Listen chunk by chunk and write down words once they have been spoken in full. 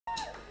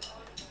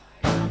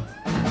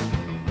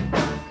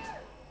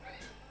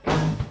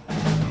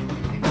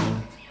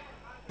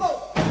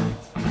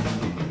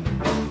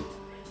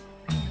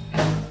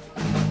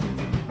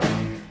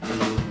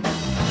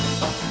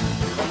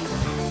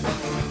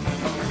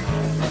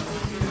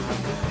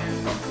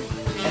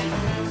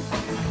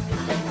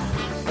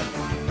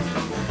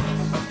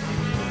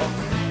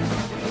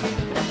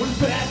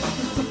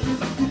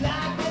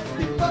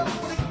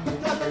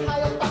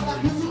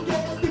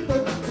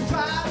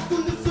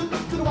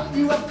what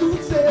you have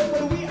to say,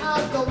 but we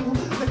all know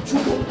that you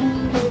won't do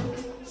it.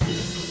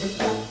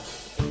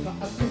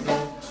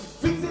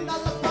 Fixing all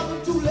the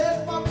problems too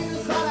late for me to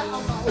sort out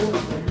on my own.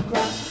 When you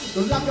cry,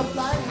 no longer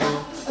flying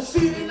high, I'm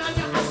sitting on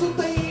your ass so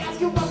they ask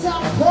you what's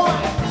our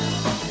point.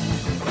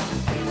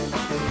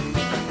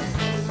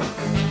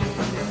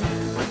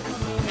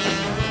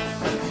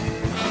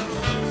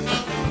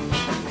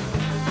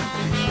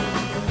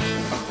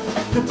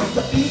 You took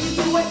the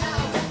easy way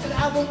out, and I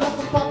will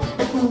never pop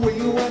the way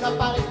you went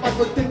about it. I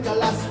would think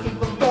I'll ask even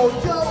for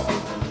you.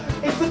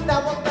 It's a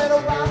now I'm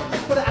better out,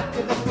 but I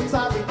cannot feel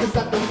sorry, cause I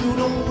know you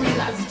don't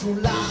realize it's too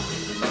loud.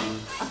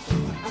 I keep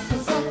my eyes on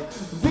something,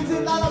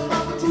 fixing all the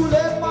problems too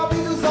late for me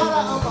to sort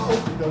out on my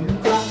own. You know you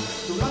cry,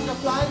 no longer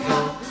flying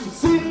high,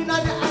 sitting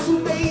on your ass all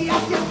day,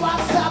 asking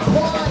what's that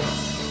point.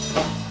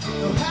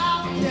 Now how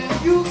can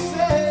you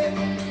say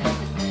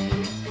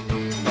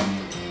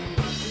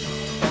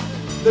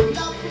that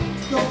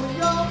nothing's going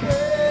your way,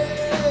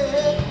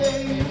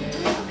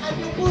 and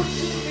you're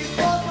pushing me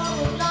forward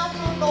and I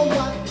don't know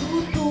what to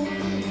do,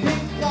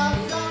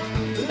 because I'm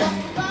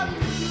lost without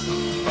you.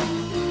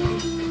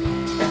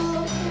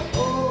 Oh,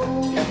 oh,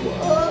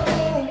 oh.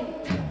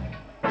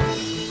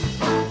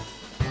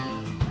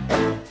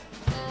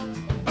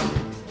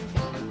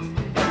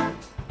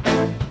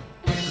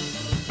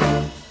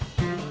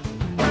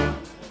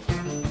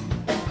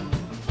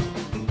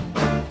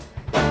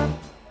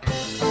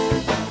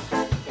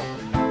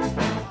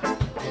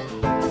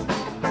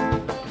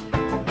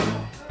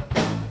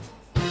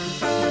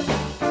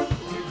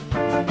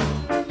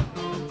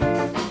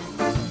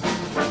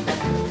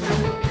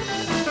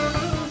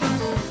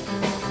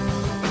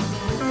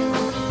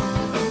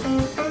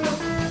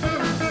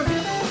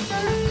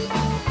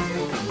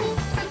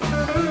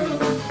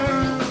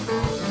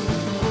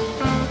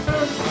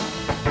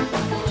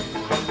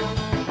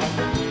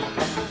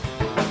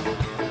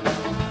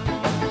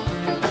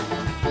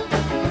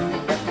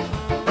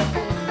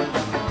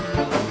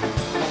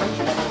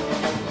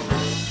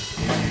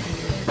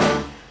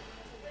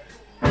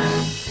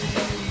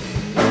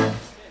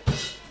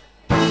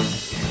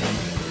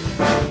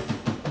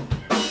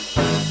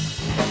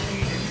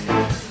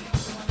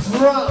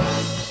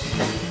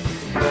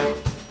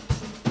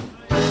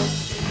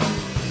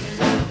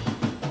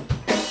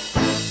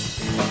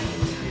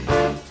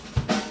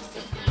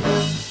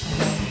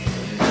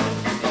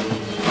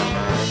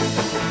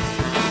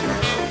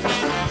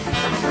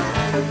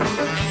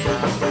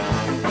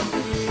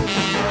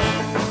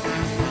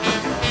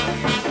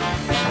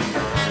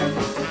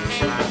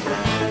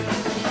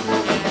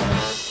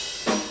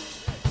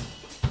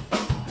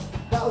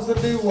 That was a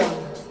new one,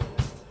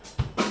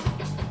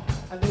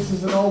 and this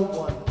is an old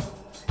one.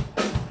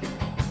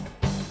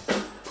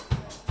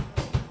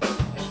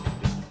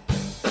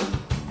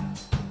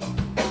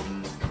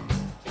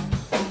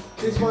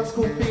 This one's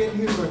called Being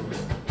Human.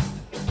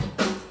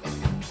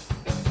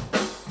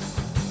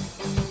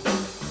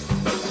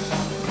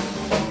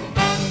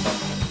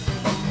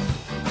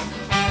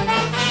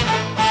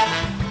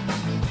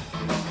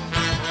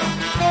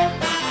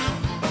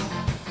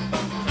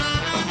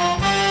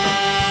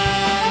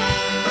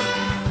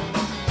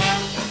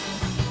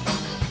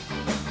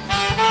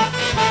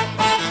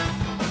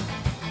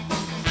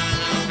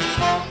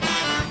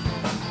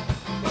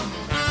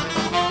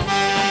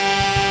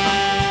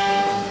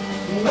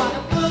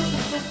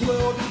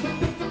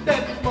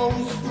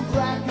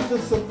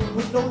 Something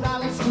with no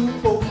knowledge to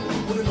boast.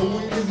 Wouldn't know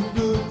it isn't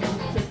good.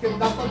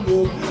 Checking out my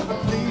look. I'm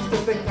pleased to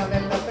think I'll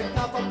end up and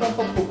cover up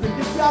a book. And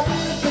if you're in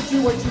a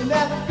situation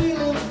that I'm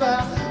feeling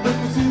bad, when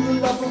you see the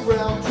love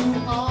around you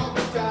all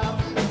the time,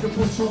 you can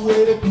push away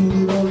the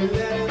good, only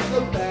let it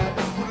look bad.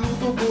 You lose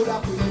the mood, I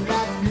feel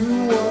like you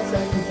once,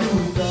 and you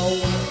know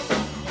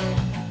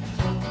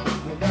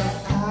that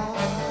I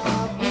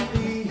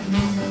believe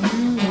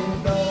you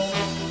know.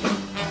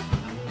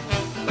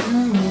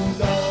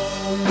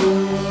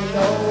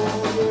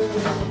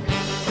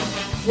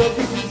 Well,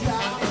 this is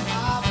how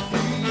I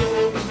feel.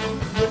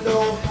 You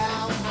know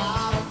how I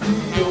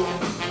feel.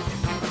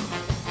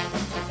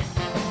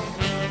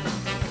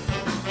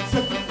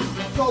 Something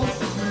close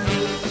to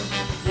you.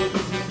 Well,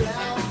 this is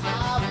how I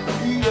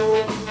feel.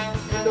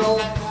 You know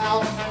how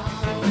I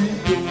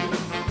feel.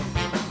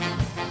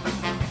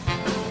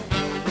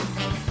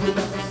 Well,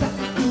 that's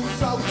something too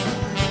so true.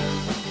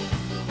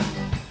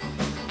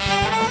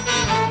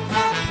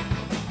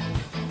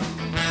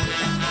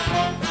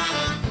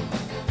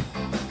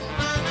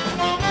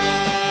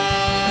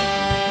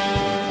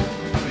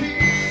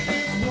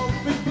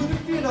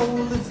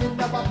 Listen,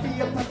 now I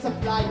feel a pass of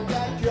light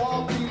that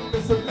you're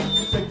feeling, so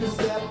let's take a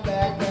step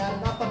back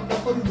and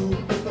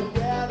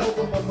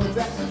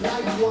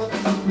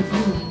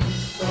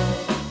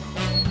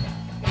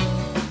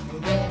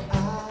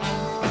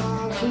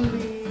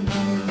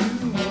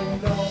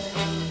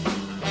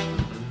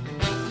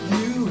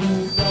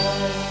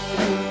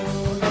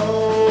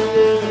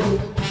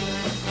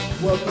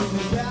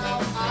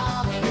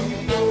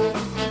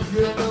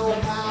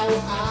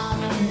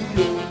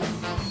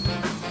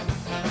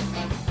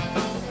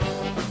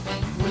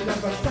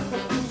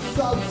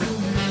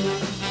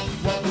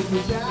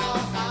is how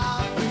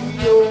I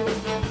feel.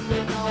 You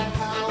know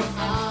how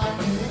I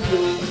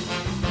feel.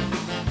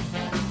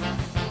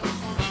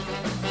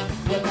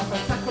 When I'm a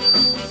sucker,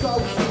 feel so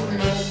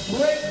surreal.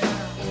 Break down.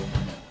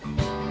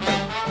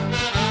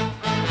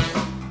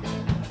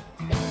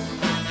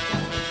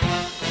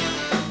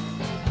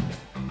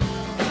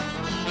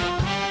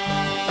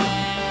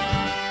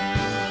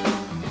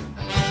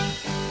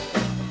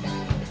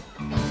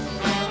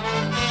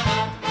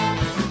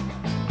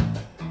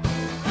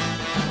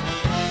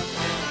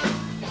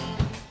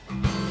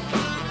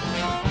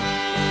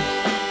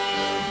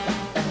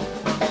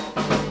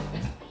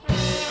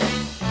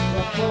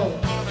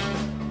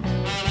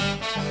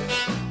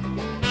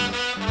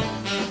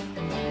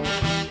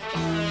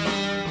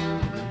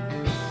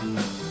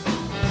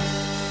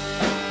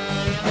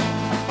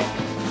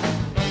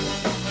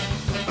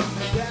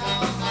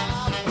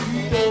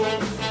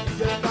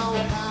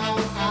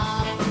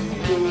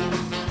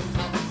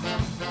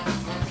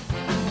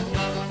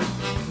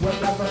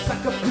 Whenever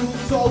sucker feels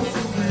so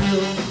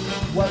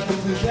surreal. Well,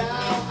 this is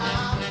how I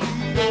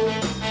feel.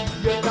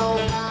 You know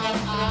how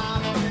I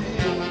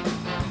feel.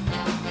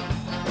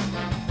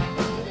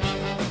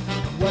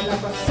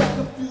 Whenever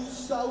sucker feels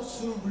so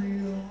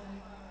surreal.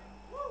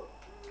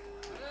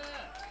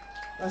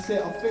 That's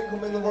it, I think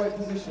I'm in the right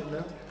position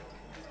now.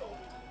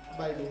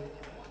 Maybe.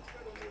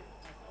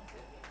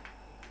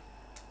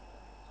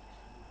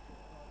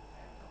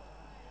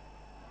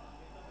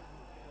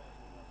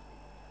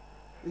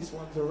 This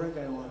one's a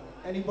reggae one.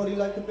 Anybody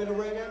like a bit of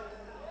reggae?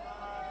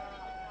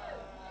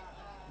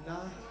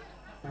 Nah?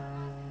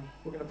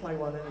 We're gonna play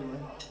one anyway.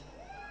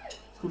 It's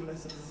called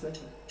Lessons a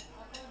Second.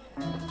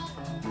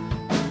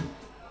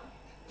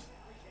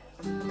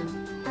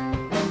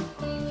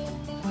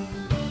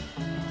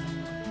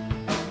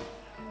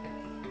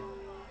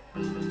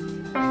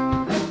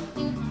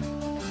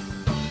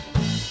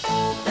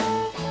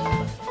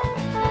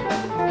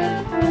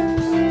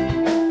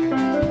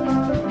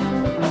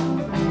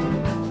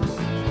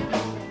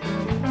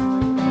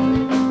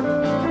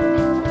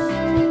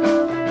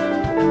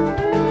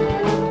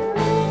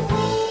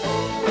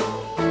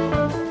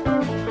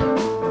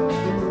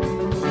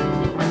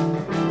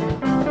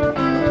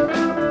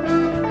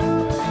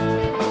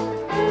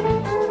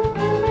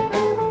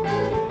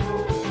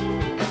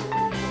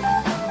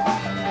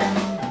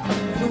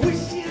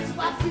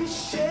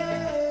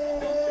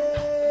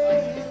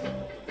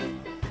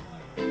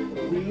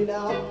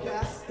 Without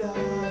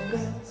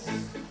castanets,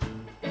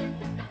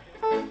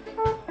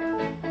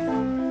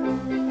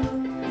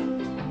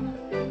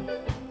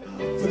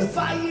 for the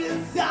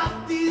fires of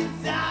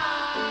desire,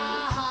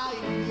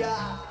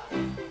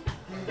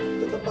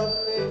 to the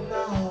burning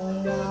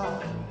all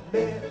of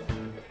men.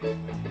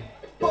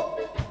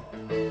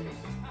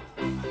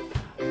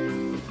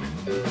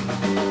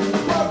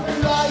 What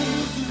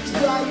life to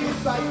try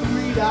if I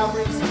read our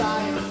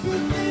inspired, put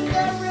in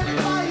every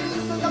fire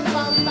for the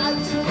fun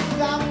magic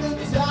of the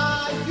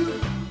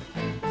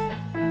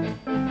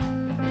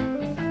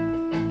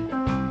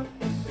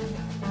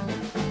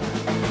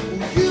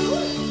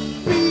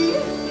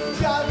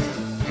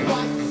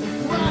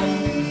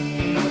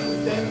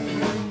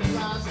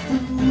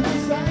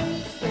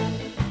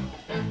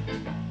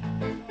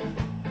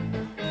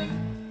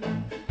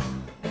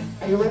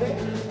Are you ready?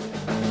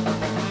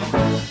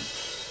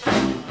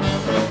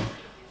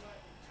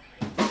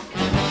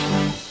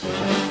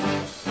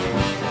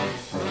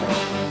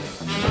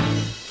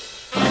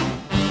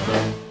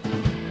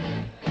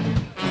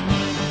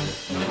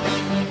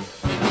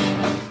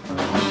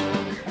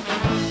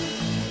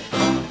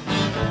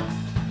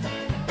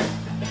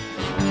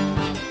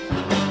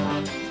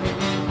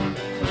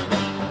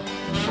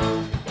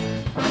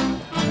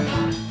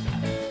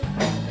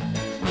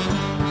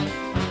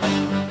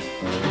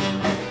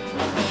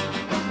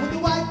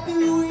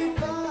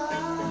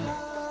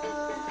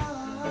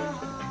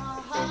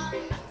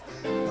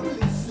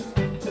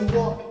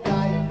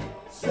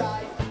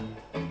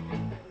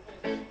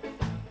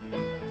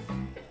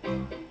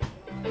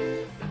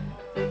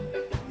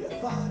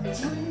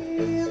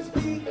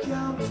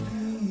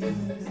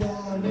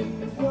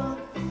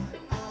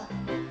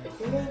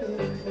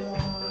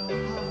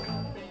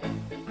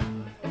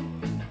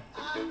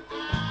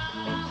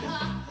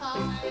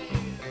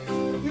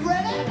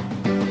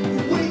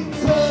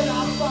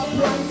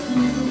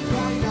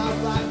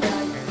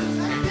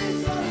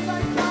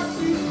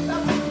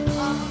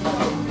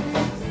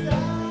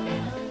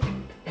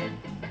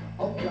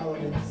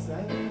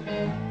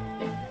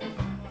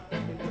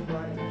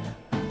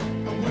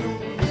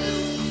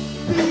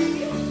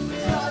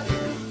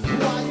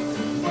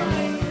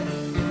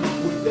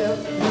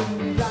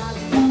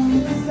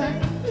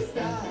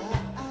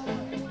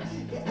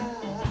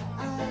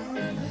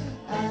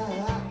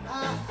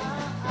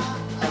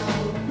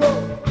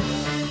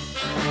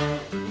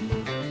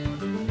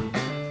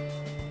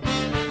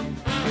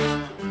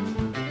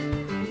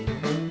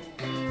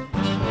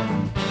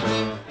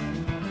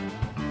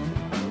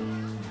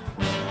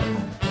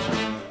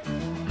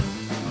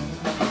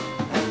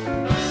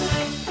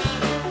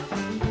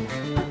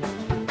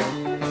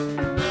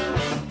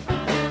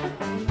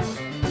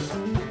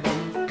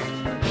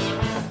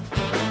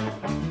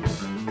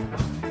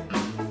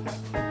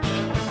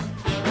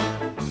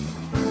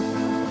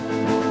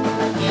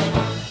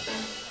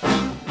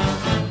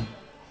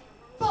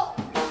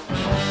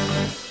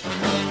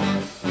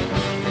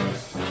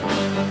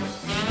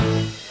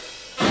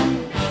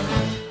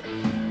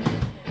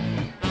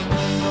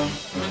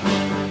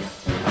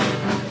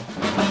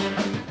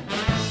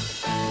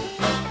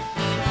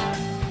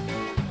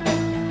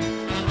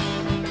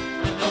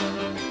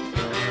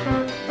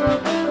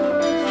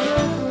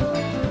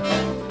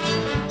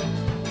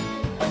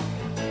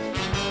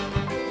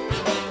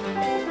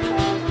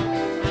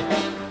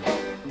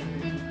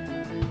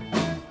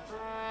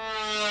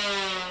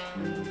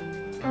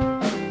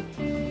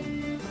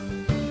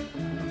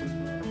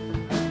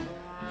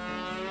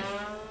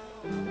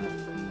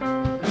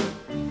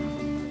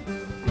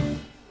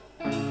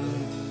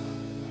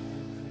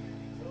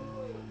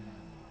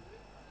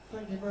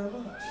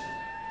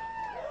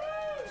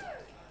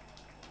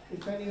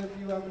 If any of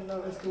you haven't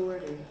noticed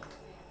already,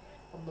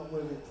 I'm not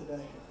with it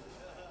today.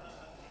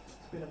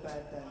 It's been a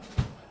bad day.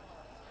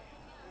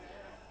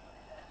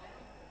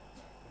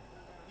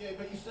 Yeah,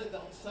 but you said that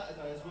on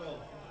Saturday as well.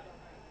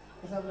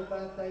 I was having a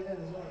bad day then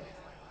as well.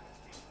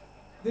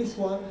 This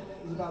one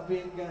is about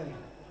being gay.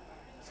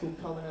 It's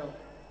called Coming Out.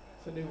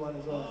 It's a new one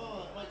as well.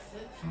 Oh, it makes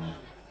sense now.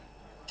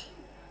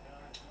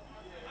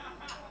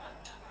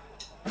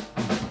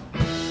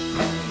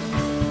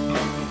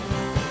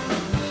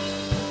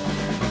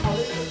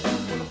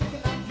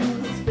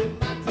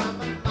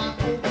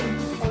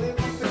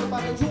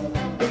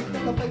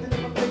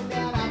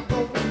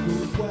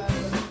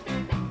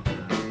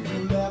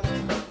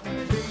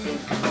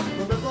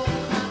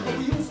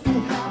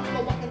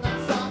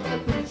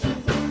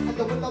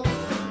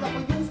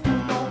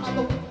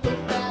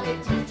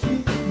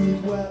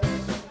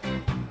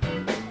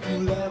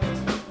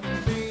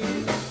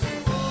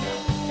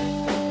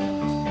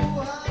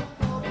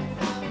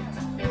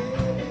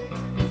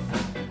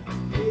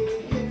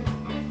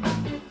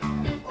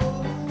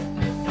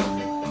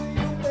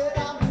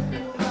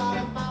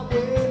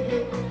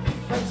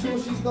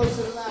 Goes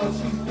so loud,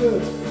 she's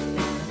good.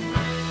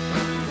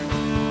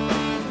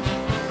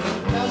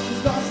 Now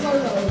she's got a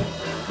solo.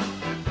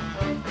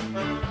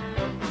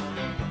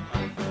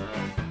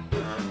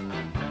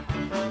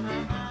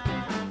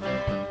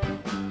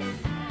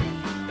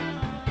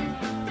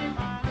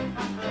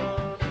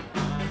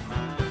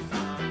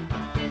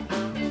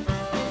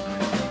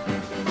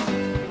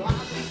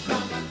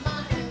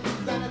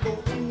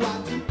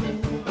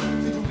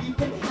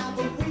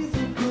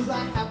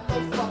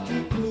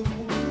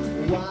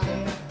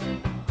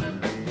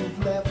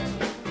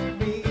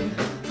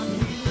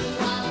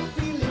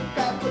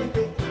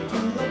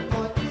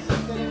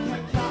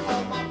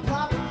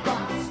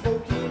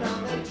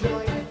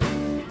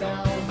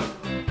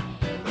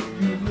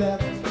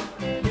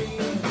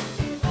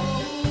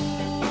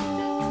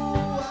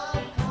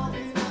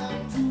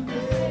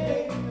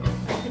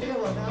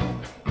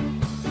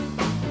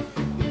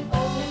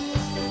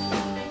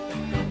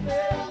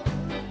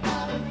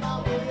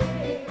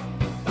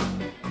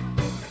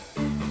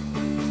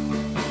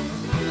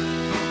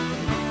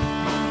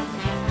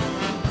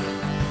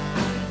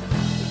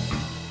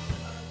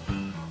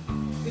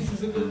 This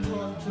is a good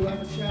time to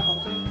have a chat,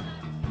 I think.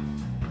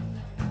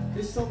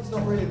 This song's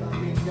not really about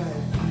being gay.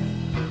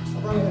 I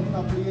wrote it a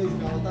couple of years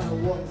ago, I don't know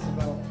what it's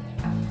about.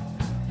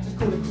 Just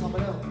call it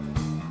Coming Out.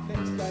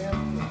 Next day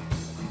anthem.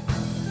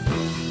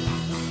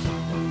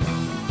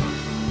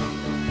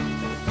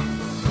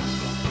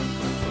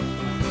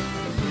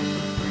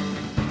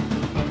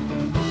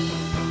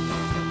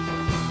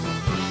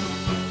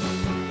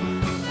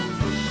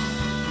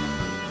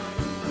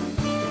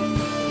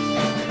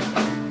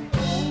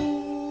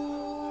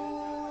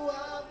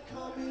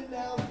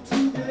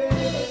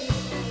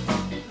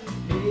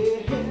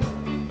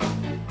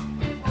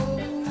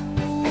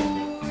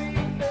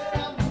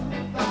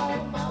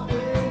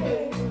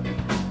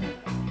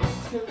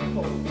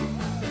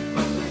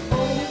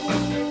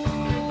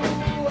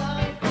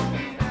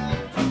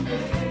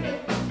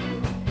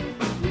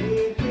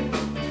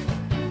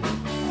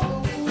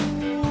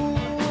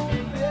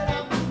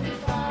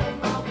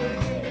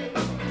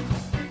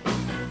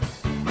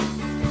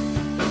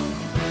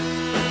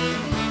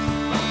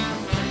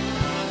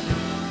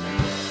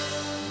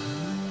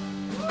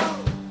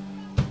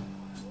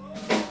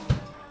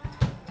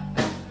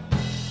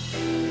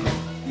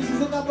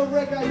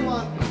 Reggae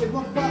one. If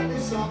I fuck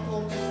this up,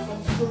 I'm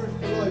screwed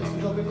for life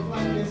because I've been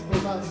playing this for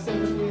about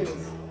 7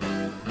 years.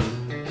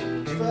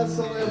 First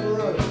song I ever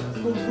wrote. It's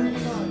called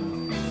Reunite.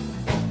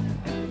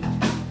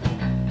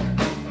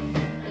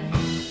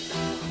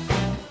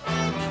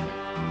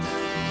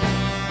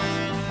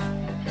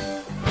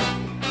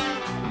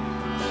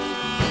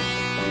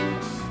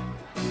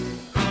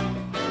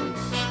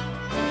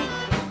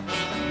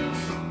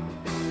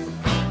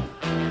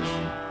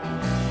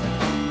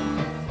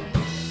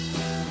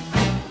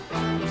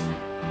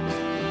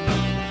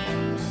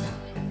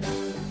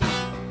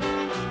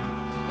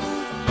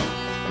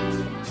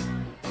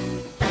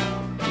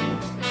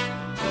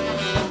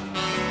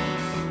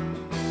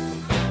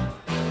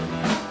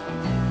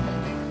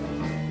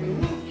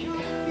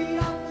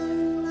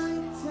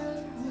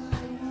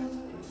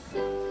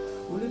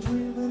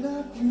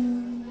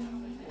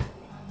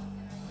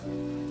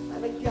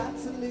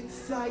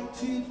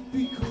 Excited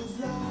because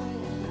I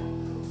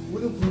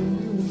would have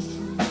thought it was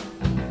true.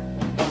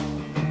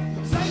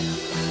 Taking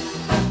a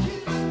look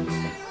in the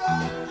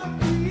mirror, I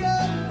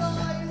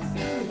realize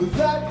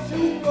that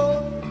you're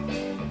gone.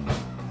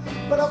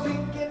 But I'm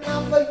thinking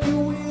of you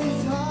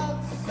is hard,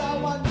 so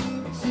I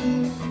need to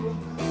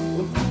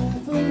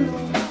move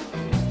along.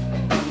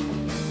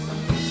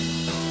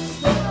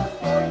 Stand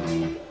by me,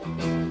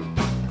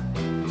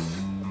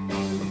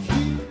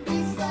 keep me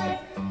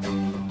safe.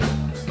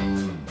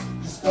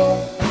 Stop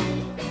me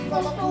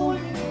from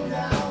falling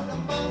down, I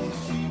must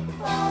keep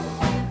far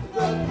away from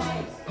the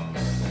place.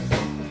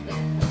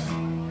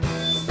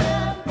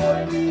 Stand by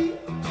me,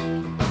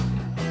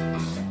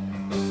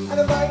 and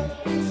I might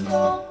be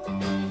strong.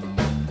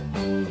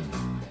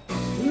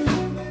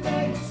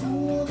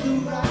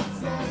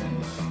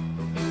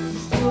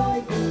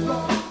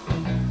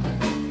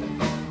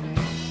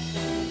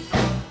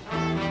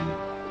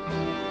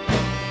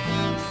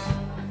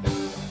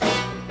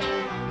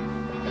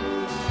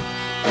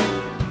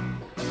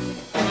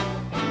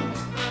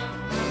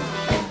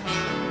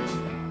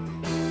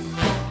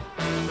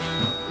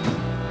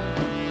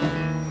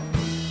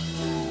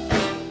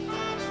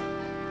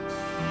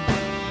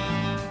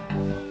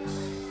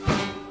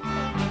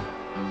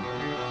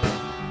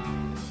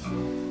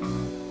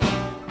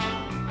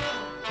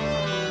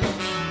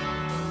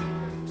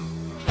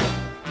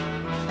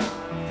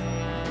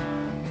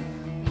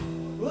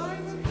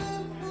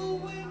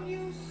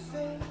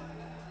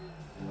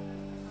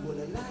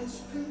 life's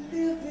for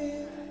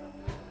living.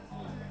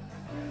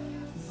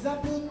 I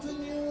put on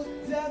your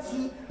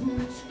desert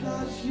boots,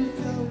 'cause you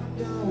don't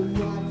know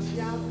what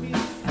you're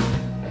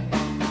missing.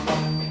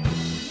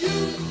 You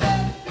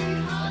let me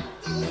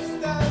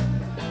understand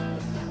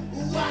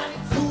what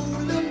it's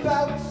all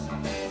about.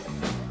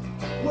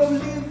 Well,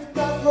 lift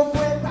up from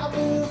when I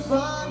move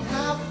on,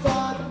 have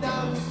fun,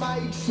 and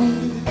make sure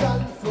you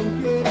don't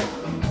forget.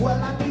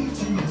 Well, I need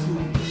you to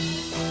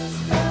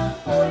stand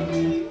for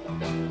me,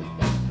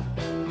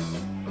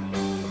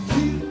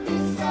 keep me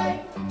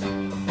safe.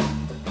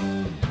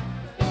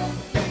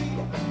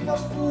 If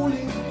I'm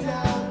falling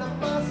down, I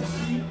must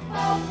keep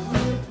up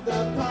with the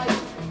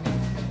pipe.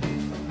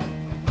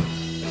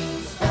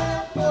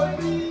 Stand for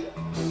me,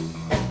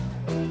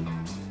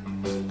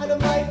 and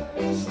make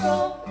me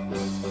strong.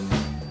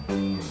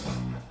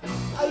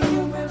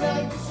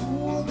 Illuminate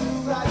all the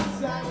right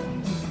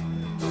and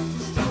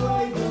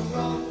destroy the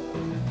wrong.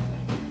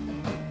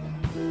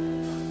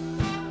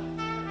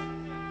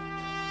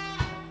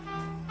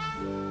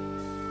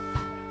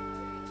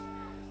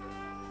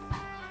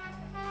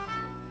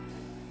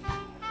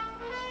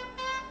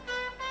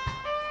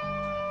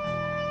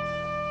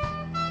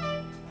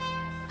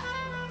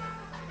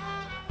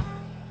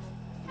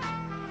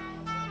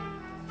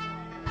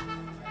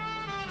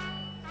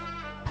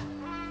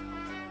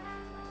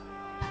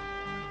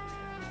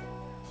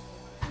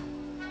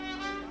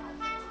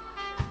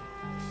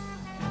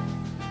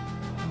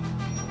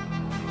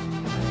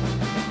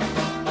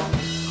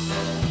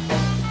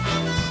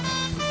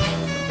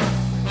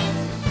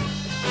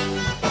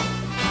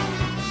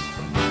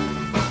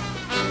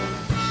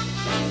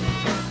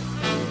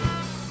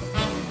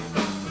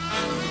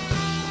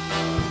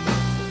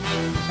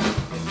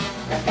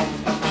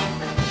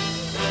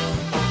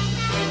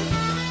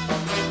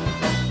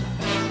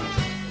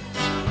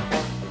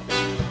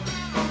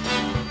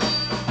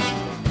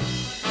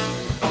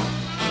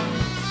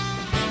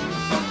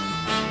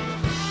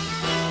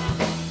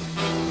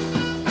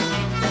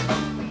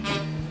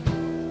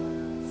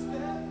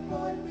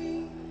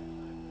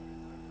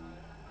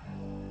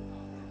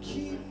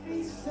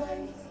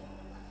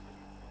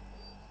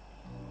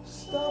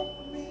 Stop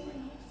me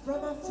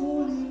from a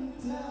falling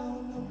down.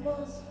 I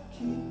must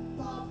keep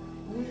up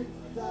with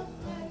that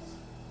pace.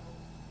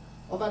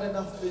 I've had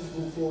enough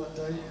miserable for one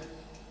day.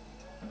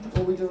 What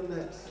are we doing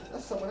next?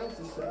 That's someone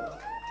else's song.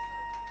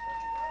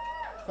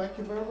 Thank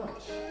you very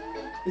much.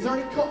 Is there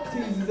any cock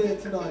teasers here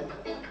tonight?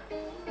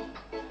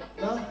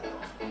 No?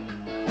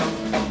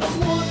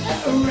 Swan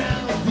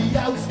around the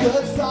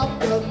outskirts of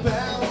the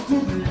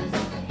boundaries.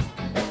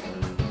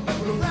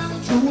 But around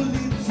your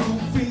little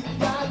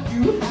finger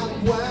you have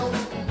wound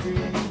me.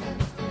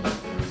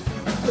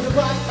 For the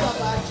right of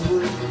my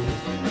dream,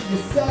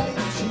 you're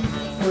selling cheap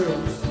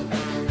thrills.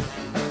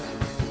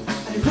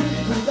 And you put me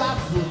through that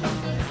room,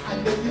 and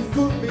then you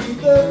put me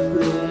the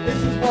bill.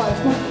 This is why it's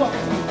called cock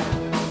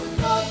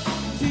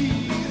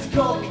tease.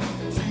 Cock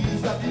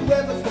tease. Have you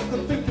ever stopped to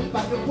think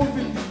about your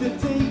boyfriend? The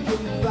tea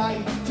convey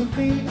to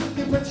me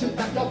the impression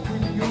that you're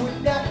free. You would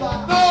never,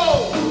 no!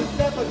 You would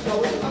never go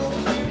it home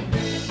with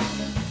me.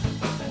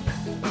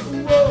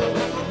 Whoa.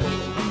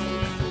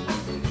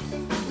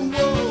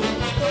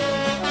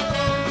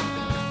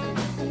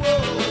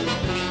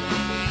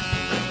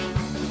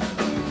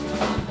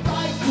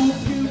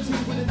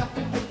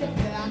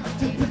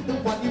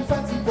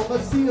 A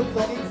sea of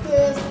longing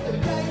stairs, a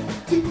game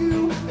to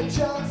you, a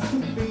chance to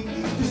me.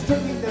 Just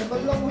stringing them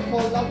along with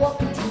all I want,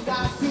 but you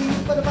not deep.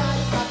 But the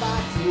mind's my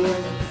back to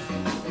it.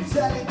 I'm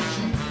selling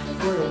cheap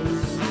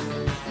thrills.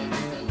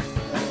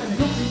 And you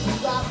hook me to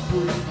that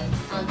free,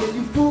 and then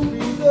you fool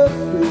me the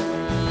bill.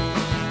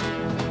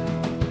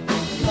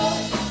 Cock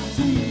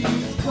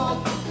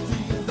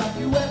tease, have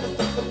you ever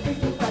stopped to think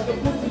about the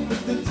woman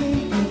with the tea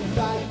you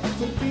like?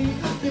 To me,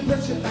 the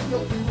impression that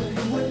you're free,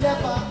 you would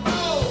never,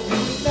 you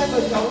would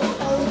never go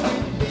home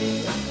with me.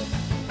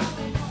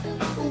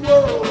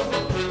 Whoa.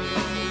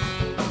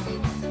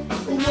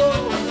 Whoa.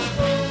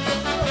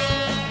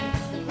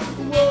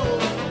 Whoa.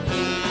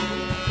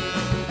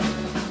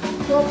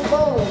 Come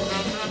on.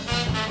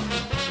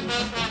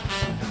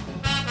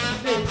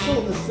 It's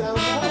all the sound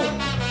now.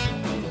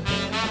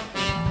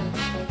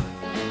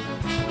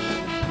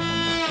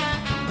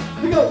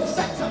 We go,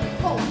 sector,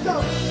 oh, go.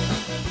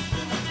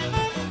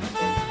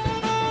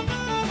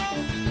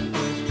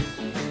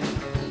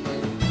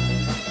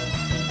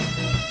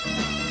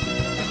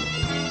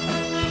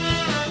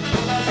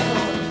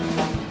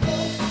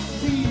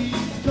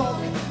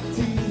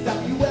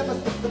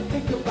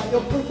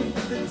 You're proving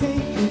the tea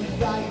you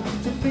gave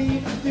to me.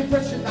 The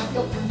impression that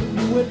you're proving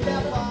you would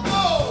never,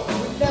 you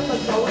would never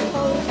go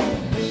home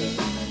with me.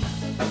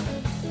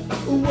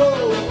 Whoa,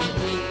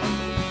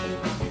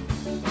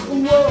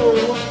 whoa,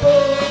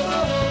 whoa,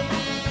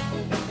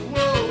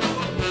 whoa.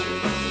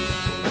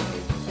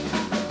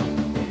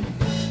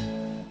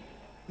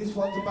 This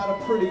one's about a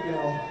pretty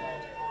girl.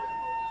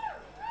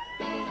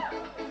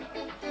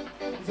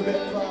 It's a bit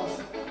fast.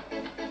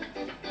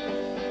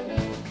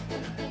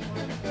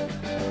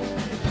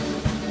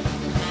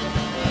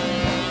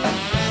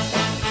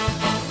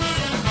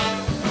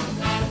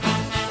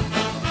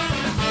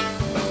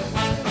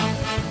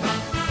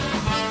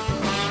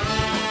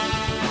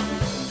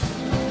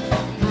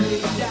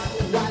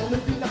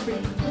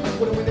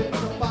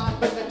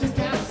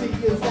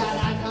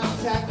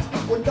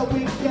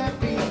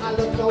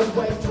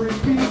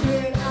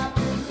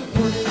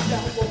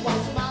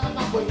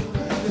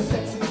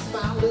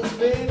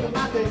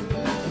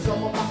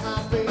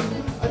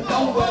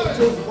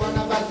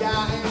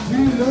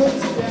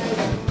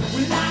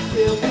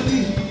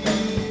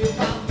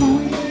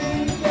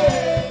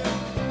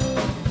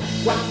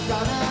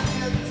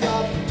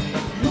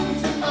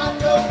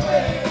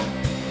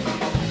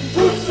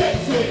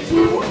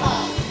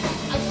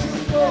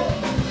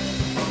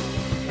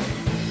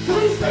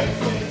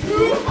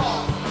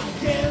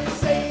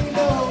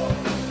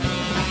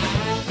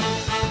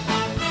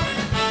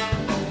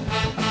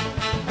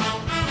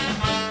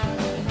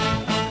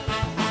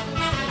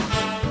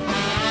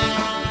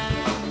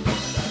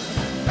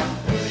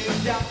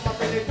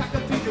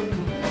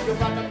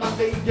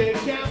 say it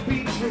can't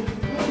be true.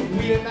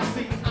 We are not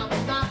saying I'm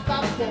not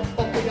that one,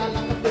 but we are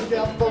like the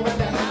devil and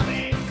they're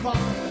having fun.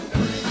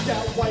 Please,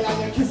 that why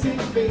are you kissing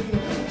me?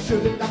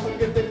 Shouldn't I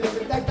forget the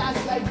living like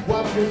that's like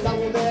what you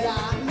know that I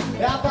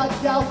have a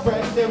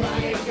girlfriend. If I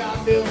ain't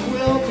got this,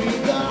 will be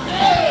the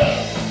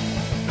end.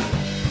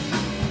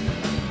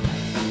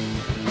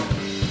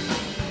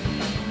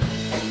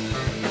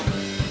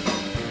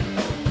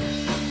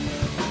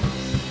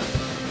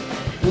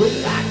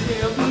 Well, I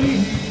can't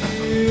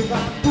believe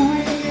I'm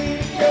doing it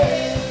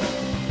again.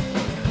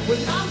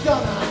 Well, I'm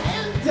gonna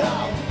end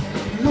up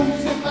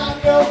losing my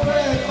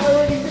girlfriend.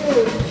 Already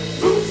did.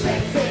 Too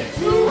sexy,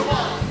 too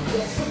hot,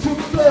 just too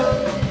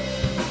good.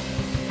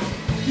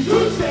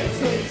 Too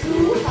sexy,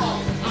 too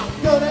hot, I'm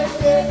gonna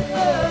get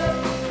her.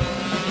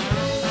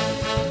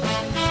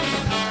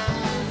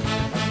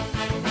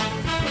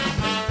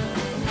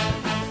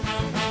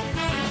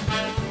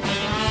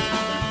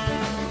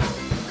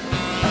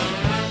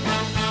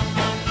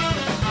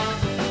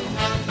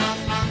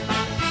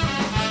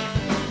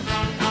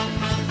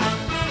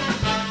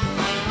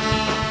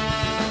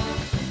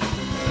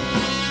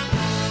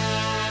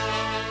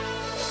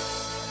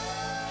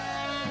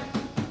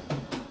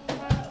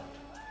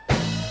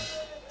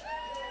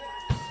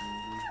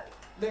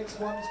 Next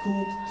one's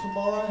called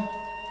Tomorrow.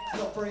 It's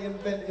not a very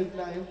inventive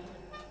name.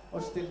 I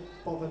just didn't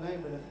bother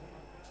naming it.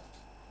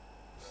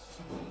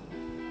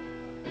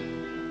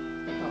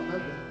 I can't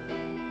remember.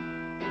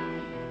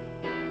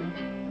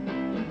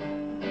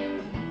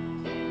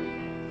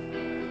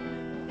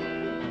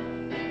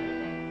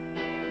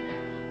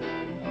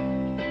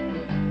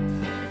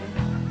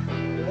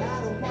 I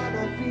don't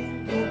wanna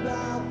think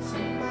about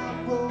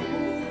tomorrow.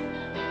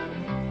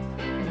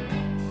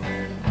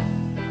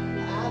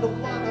 I don't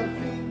wanna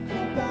think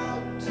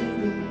about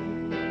today.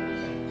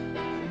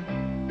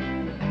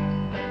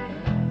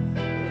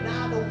 And I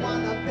don't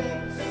wanna be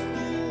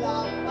still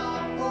on my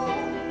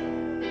own.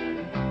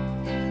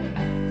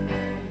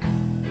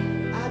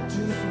 I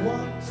just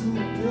want to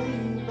pay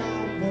my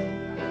way.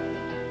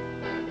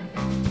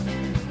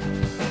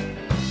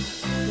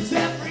 'Cause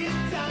every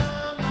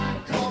time I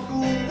come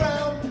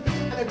around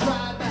and I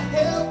try to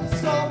help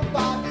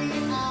somebody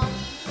out,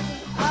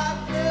 I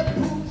get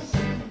pushed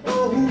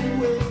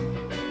away.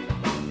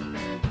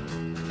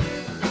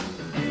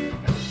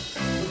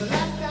 The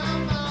last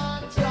time I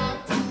tried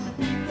to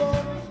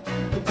become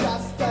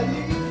just a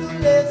little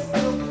less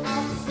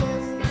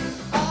obsessed,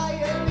 I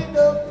ended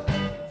up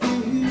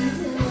this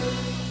way.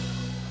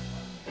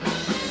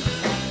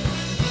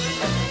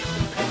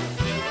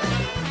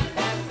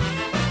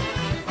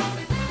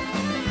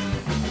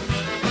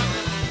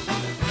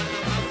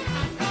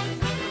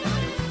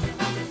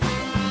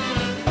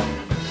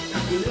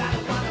 Well, I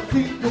don't wanna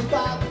think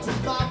about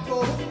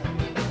tomorrow.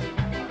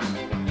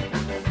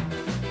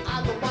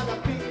 I don't wanna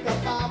think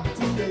about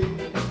today.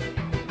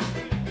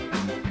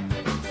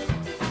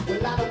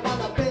 Well, I don't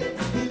wanna be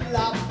still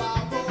on my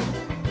own.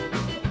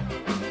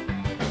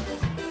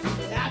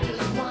 I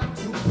just want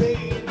to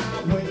pay my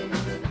way.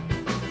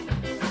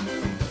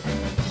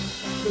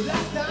 The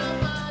last time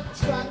I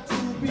tried to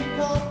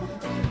become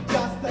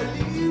just a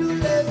little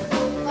less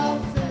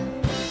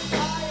obsessed,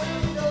 I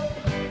ended up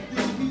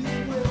this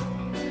way.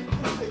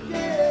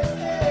 Yeah.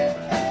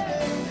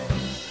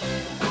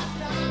 Last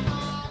time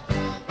I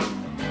tried to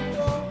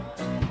become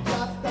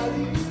just a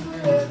little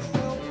less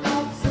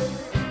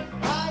obsessed,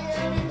 I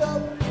ended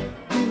up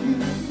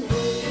this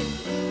way.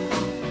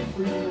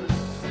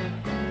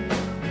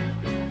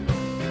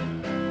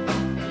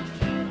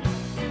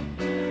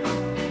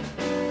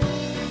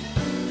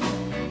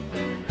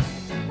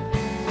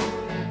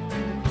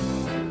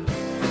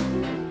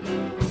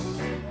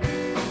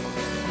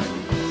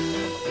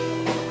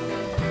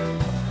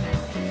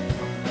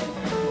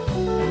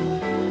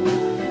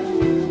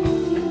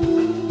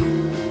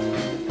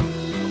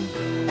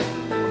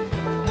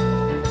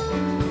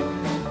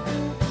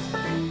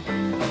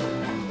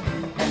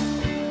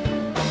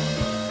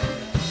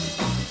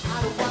 I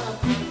don't wanna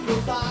think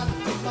about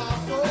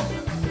tomorrow.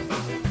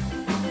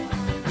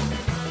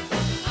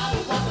 I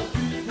don't wanna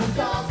think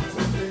about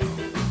today.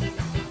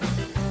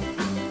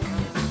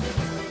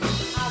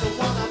 I don't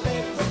wanna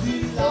make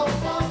still on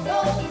my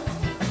own.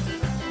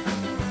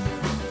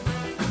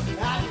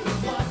 I just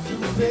want to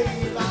pay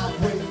my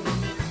way.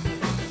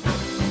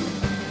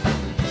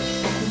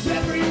 'Cause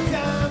every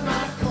time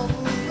I come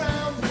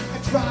around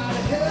and try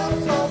to help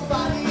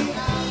somebody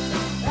out,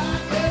 I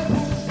get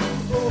pushed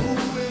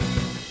away.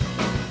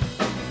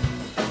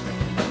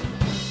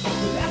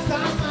 The last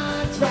time I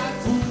tried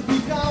to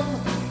become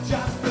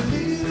just a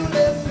little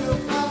less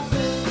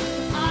obsessed,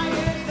 I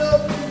ended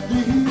up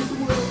this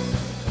way.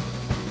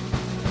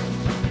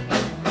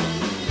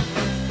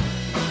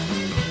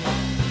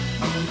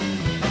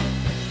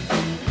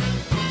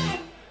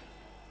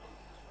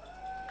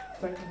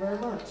 Thank you very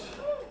much.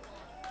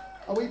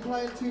 Are we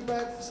playing too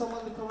bad for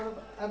someone to come and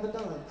have a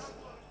dance?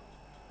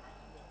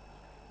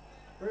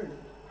 Really?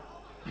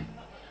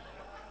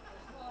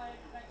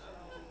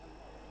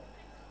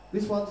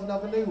 This one's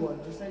another new one.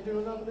 Just they do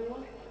another new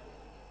one?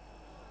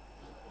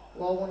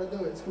 Well, I want to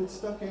do it. It's called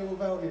Stuck Here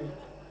Without You.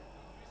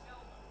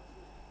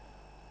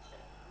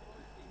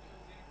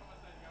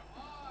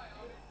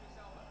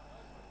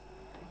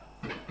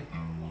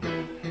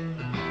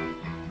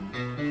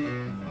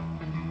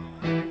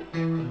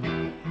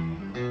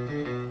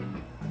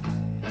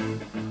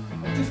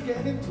 I'm just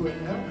getting into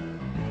it now.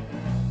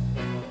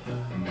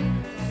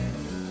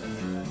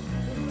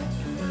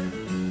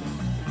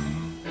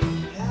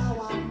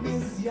 How I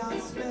miss your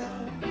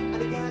smell,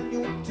 and again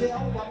you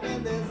tell my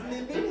man there's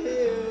living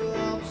here.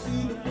 I'm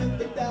seated with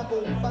the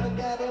devil, but I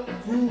got him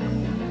through.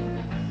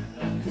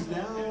 Cause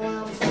now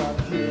I'm stuck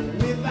here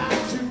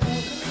without you,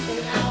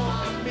 and now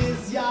I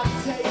miss your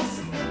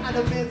taste, and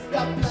I miss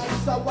the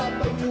place I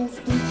was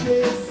used to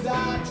chase. I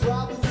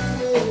travel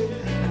away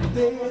from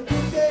day to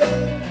day.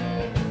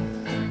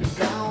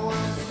 Now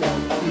I'm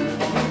stuck here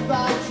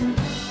without you.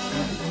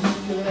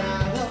 You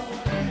out of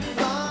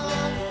my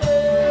way.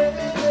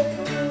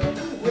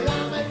 Well,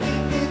 I'm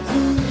addicted to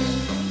you,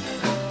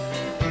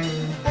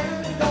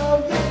 and all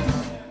you do.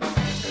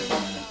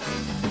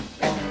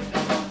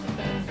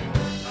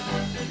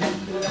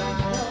 You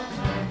out of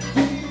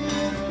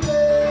this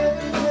place,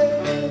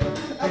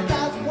 and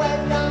that's when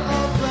I'm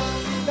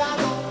around. I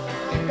know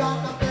I'm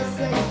gonna be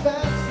safe and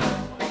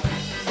sound.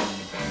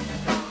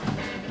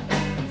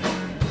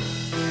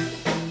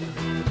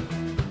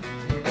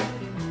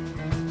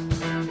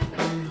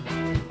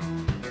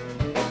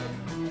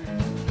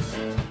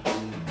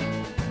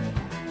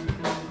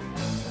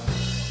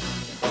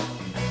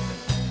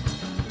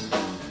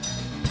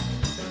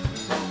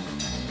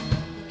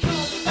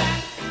 Come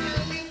back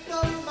and lift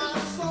up my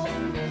soul.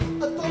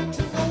 Don't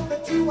you know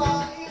that you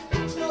are in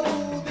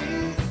control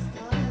this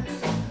time?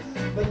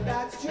 But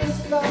that's just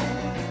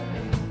fine.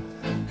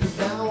 Cause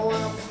now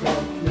I'm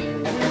stuck here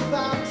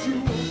without you.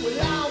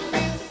 Well, I'll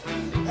miss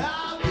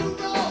how you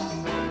roll.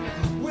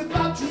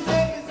 Without you,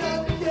 there is a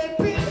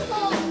gaping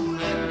hole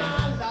in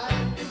my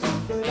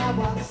life. But I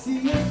want to see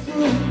it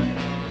through.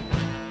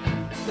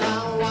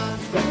 Now I'm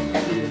stuck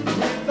here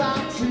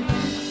without you.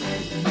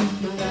 You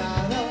get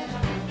out of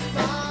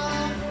my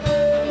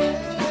way.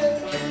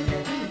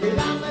 Well,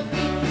 I'm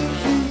addicted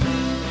to you,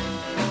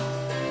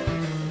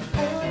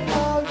 and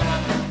all I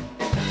do.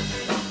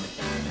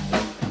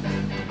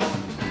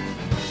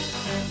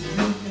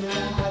 You get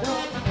out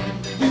of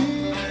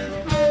this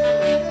place,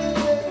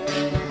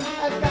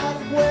 and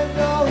that's when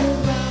you're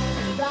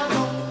around. I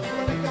know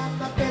when I got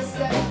my best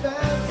safe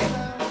and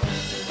sound.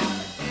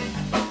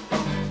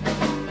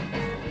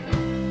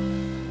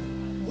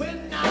 When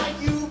are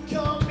you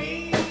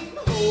coming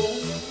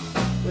home?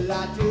 Well, I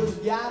just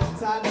got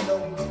time to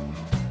know.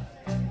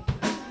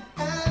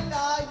 And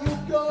are you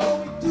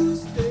going to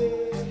stay?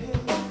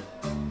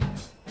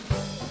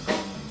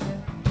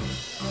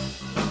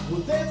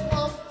 Well, there's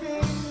one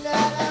thing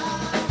that I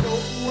know,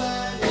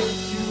 and if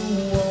you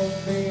won't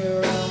be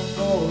around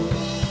for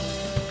long,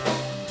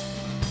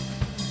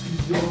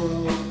 'cause you're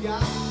a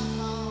guy.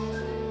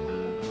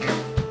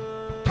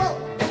 Oh!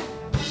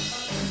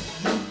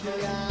 You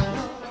get out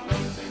of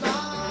my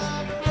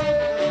way.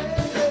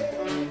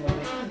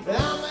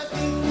 I'm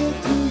addicted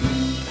to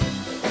you,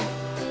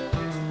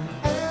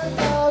 and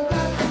all I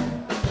do.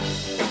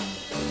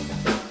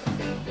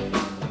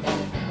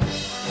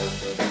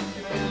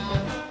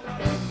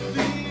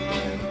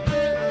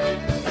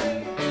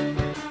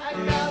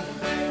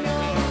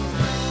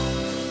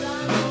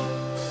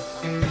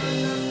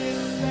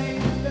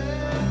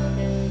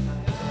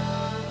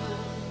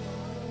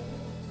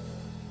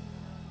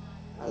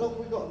 How long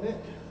we got, Nick?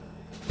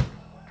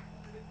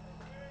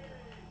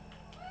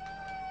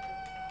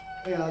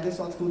 Yeah, this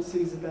one's called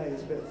Seize the Day.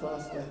 It's a bit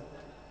faster.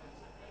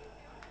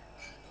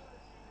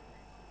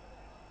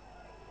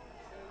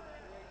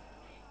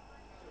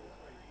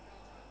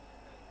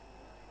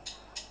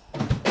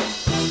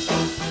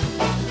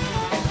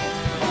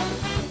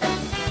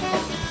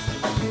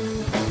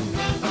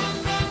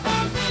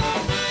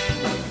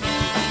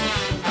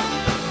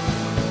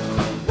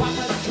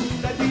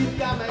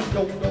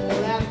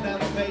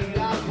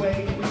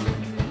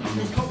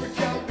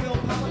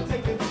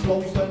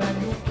 Closer than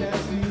you can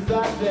see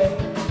that day.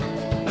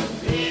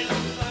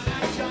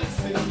 Infinite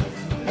choices,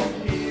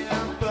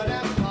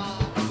 infinite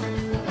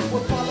paths.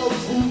 We'll follow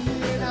truth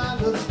in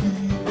honesty,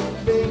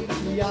 make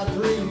our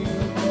dream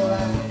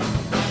last.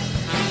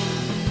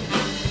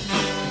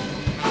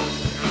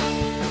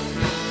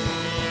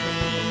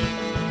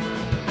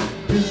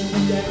 In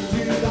the end,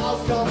 it all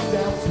comes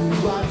down to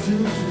what you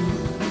do.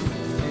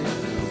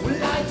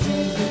 Well, I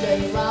choose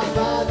today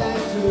rather than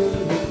to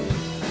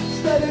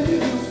steady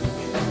you.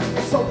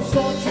 So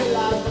sort your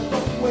life and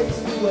don't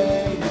waste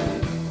away.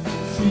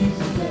 Seize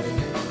the day.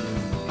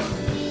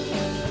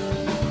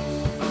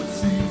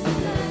 Seize the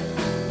day.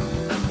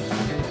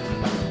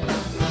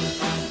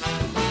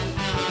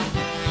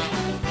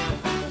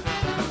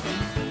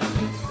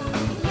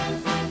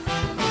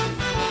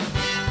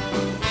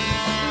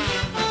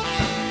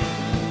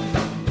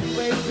 You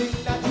may think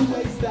that you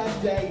waste that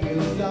day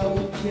is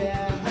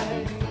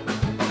okay.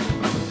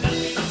 Let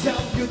me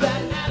tell you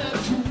that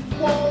attitude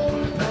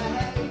won't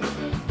pay.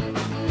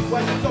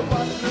 When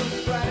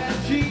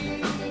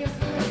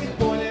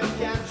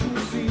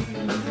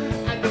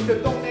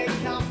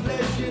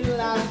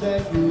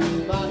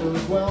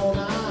matters when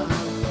I'm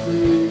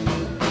free.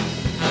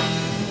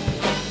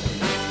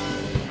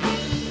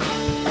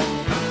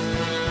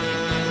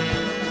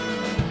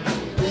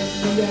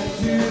 In the end,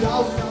 dude,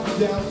 I'll come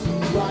down to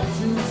what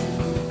you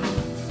choose.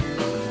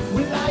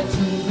 Will I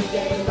choose a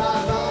game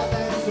rather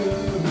than two?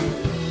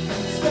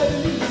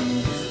 Steadily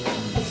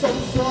lose some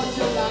sort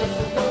your life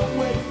and don't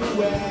waste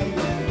away.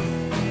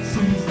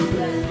 Seize the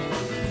day.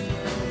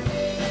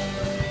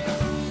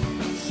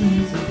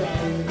 Seize the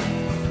day.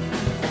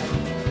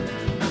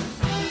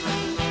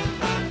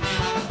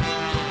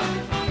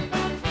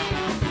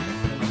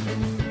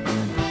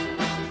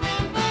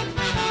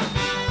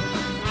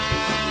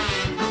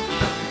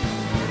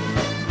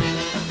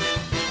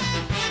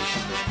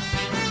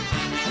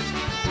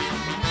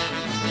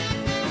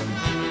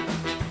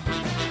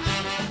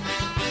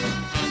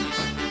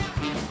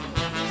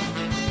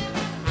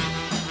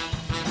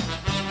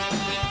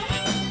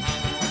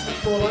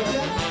 More like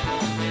that.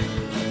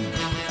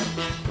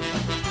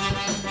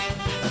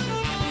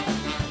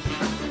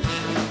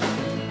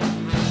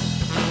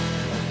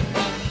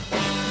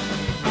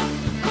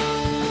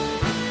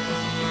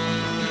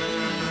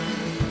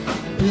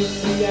 In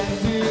the end,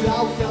 dude,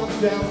 I'll come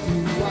down to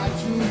what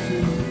you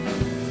choose.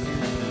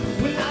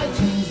 Will I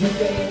choose a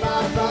game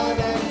rather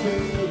than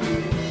two?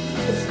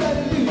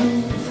 Steadily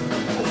lose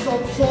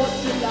some sort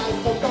of life,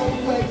 but don't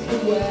waste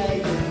away.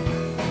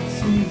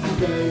 Seize the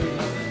day.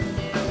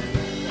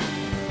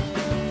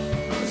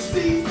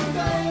 Seize the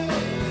day.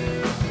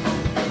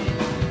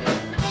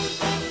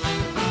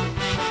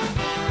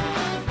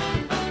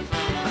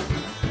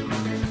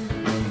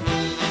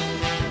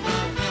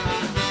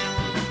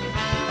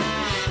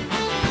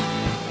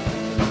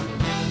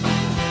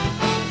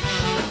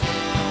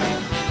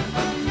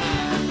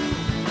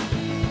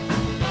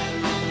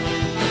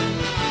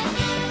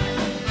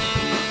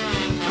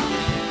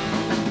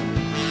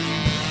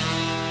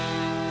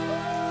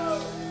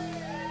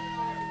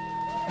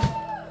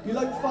 You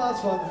like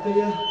fast ones, do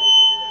you?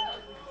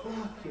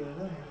 Fuck you,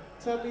 no.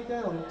 Turn me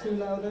down, I'm too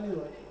loud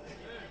anyway.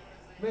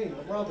 Me,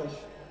 I'm rubbish.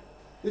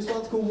 This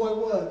one's called Won't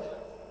Work.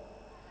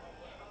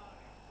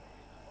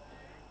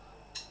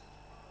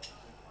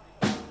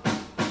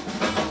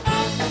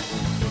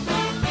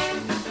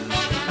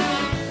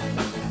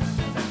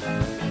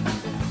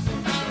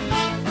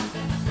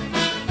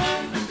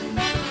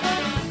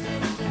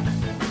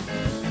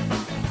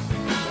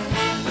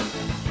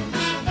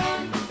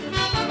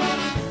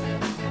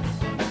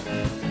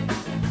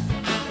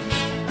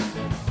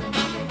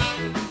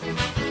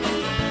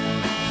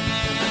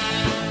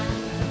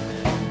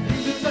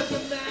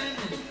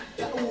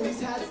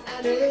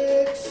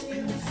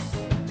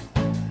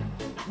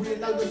 We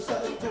know the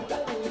certain talk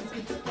that always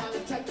gives the kind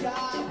of take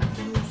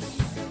abuse.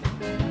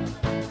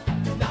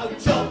 No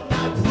job,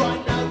 no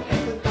pride, no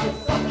effort, no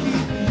fucking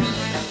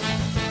use.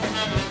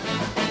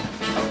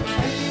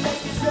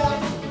 Alienate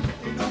yourself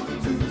in order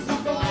to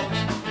survive.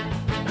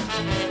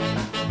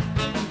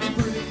 It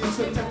really is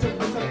so tempting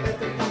to let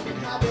the fucking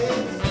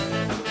habits.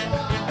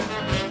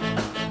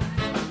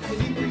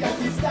 Inebriate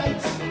your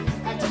states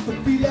and just to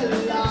feel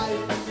alive.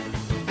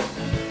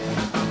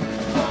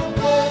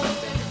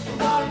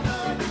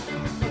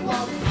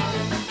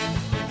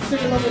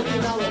 Sing along with me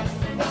now.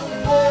 One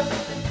word,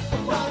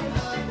 one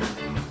night,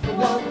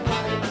 one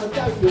night, I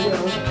doubt you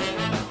will.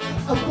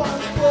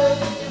 One word,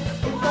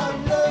 one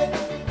word,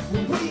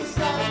 we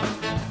say.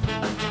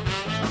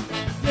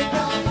 You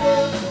can't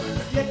work,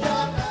 you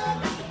can't earn,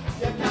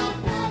 you can't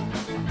pay.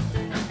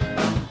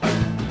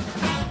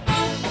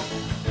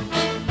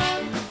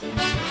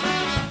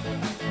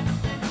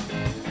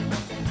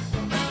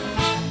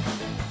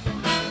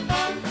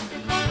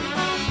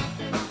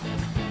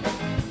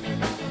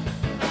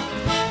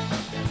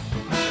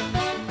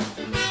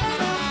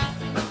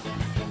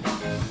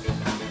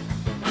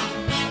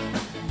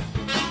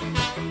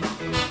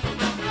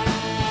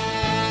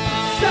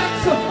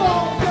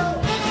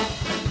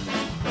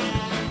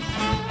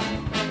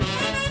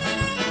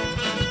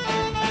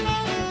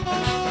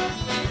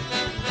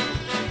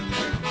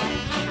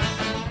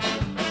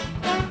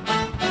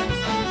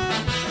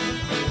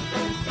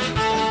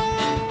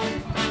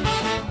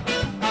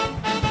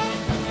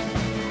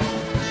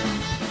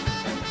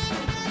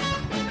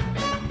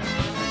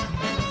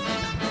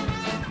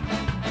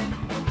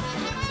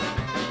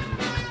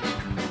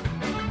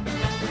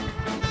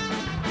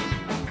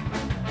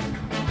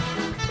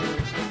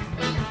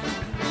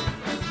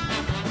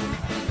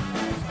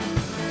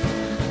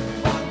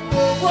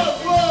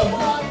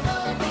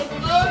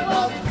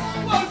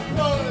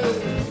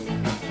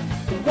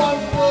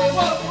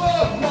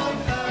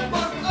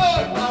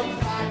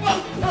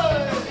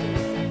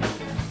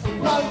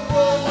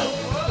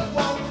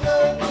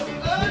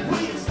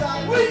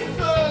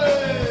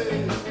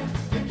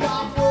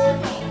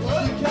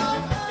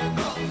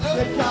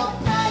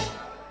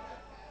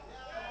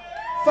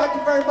 Thank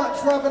you very much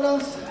for having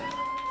us.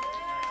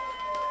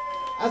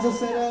 As I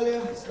said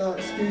earlier, it's no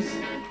excuse.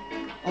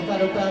 I've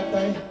had a bad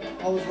day.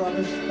 I was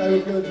rubbish. They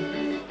were good.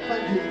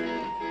 Thank you.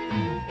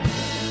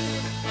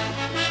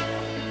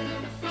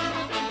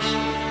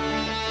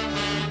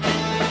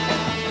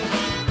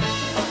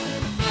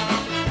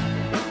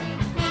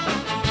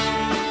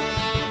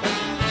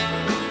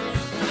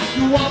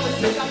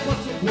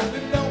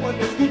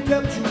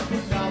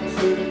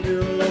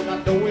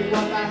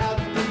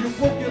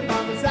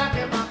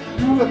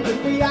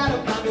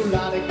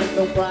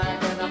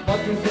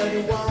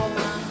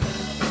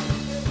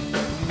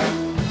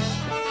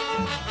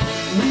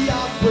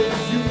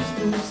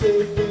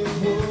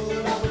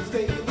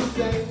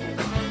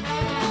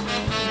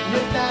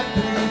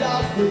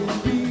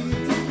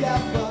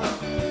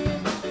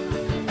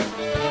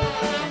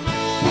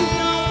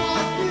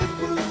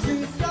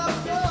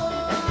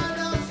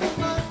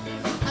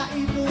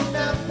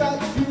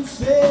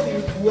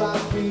 you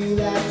ask me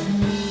that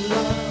you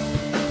love,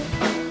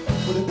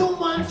 but I don't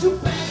want you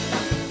back.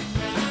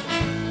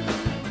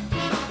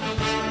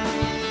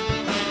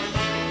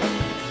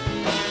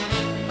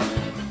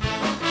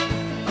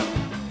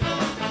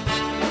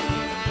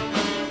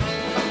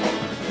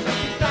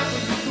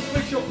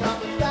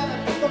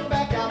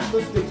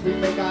 Mistakes we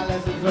make, our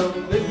lessons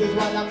learned. This is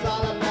what I'm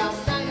all about.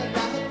 Now you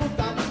got a good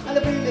time and a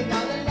feeling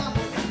all alone.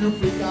 You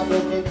think I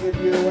will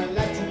forgive you and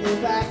let you go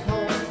back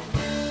home.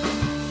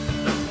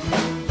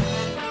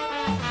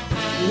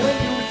 When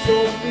you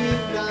told me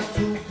not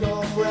to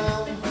come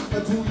round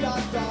to your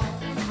door,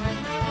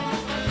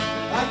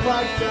 I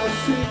quite felt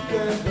sick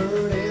and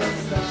hurt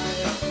inside.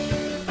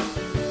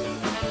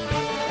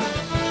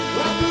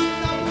 I could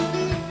not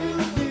believe you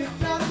did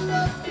not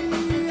love me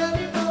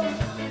anymore.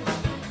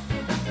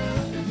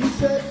 You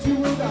said you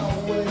would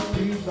always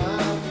be my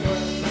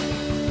friend.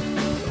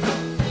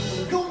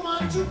 I don't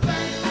want you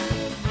back.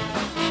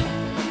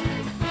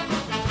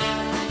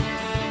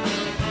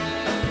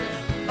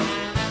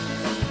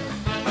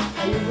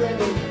 Are you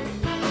ready?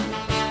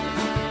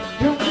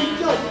 Here we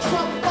go,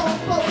 trombone,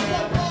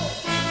 trombone.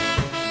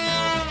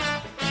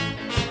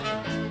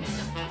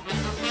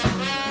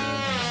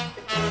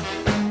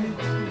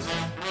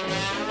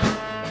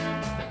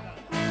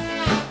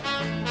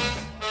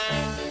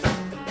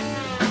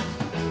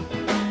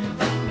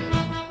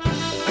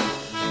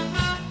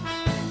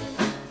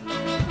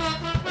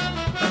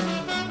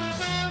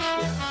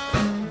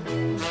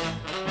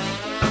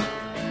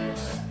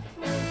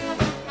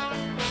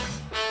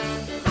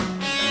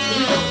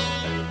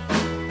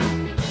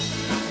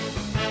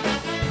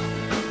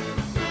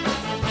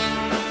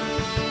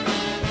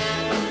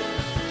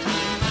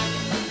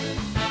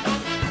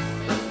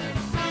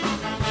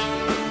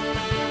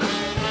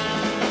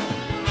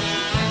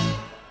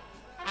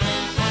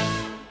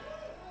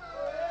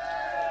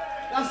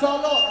 That's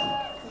our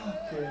lot.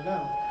 Fucking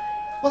hell.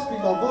 Must be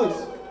my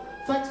voice.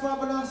 Thanks for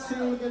having us. See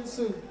you again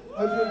soon.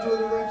 Hope you enjoy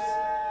the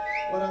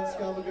riffs. Well done,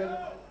 Scum again.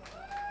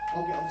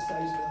 I'll get off stage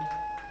now.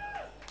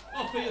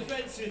 Offbeat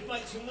Offensive,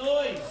 make some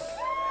noise.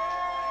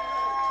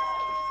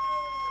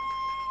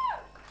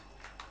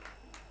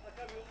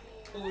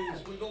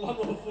 Boys, we've got one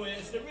more for you.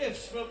 It's the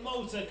riffs from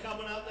Malta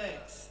coming up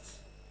next.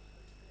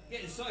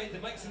 Get excited to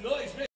make some noise.